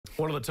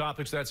One of the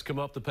topics that's come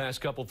up the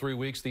past three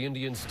weeks, the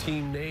Indians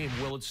team name.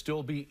 Will it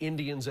still be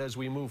Indians as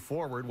we move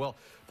forward? Well,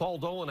 Paul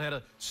Dolan had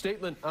a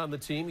statement on the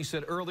team. He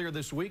said, earlier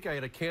this week, I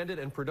had a candid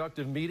and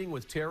productive meeting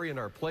with Terry and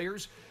our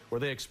players where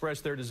they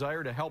expressed their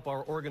desire to help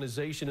our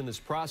organization in this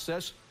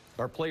process.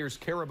 Our players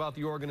care about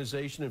the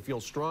organization and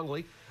feel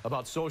strongly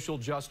about social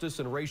justice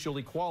and racial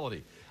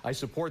equality. I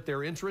support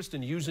their interest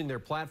in using their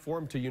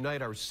platform to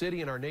unite our city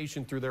and our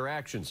nation through their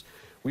actions.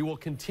 We will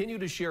continue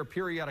to share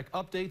periodic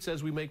updates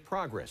as we make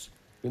progress.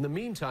 In the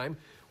meantime,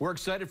 we're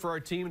excited for our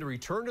team to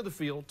return to the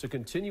field to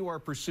continue our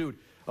pursuit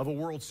of a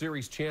World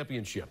Series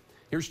championship.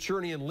 Here's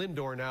Chernoff and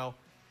Lindor now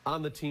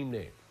on the team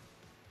name.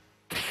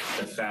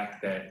 The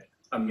fact that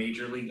a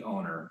major league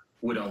owner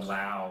would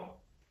allow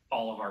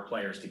all of our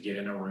players to get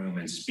in a room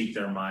and speak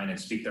their mind and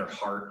speak their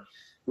heart,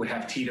 would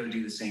have Tito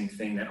do the same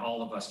thing, that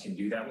all of us can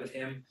do that with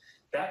him.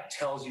 That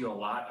tells you a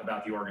lot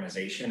about the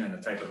organization and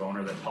the type of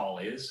owner that Paul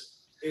is.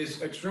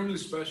 It's extremely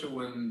special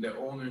when the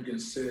owner can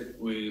sit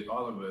with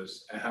all of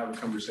us and have a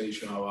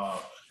conversation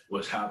about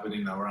what's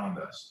happening around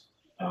us.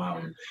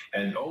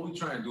 And all we're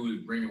trying to do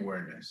is bring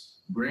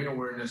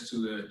awareness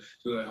to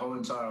the whole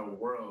entire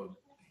world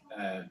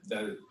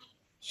that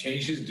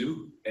change is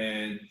due.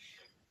 And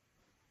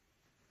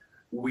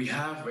we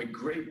have a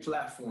great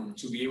platform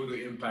to be able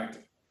to impact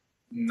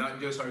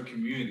not just our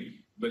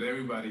community, but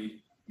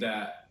everybody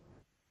that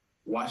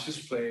watches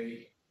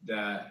play,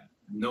 that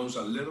knows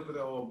a little bit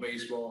about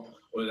baseball,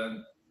 or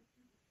that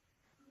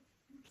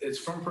it's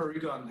from Puerto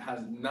Rico and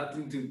has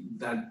nothing to,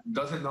 that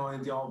doesn't know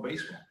anything about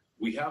baseball.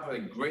 We have a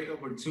great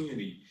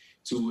opportunity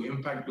to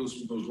impact those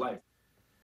people's life.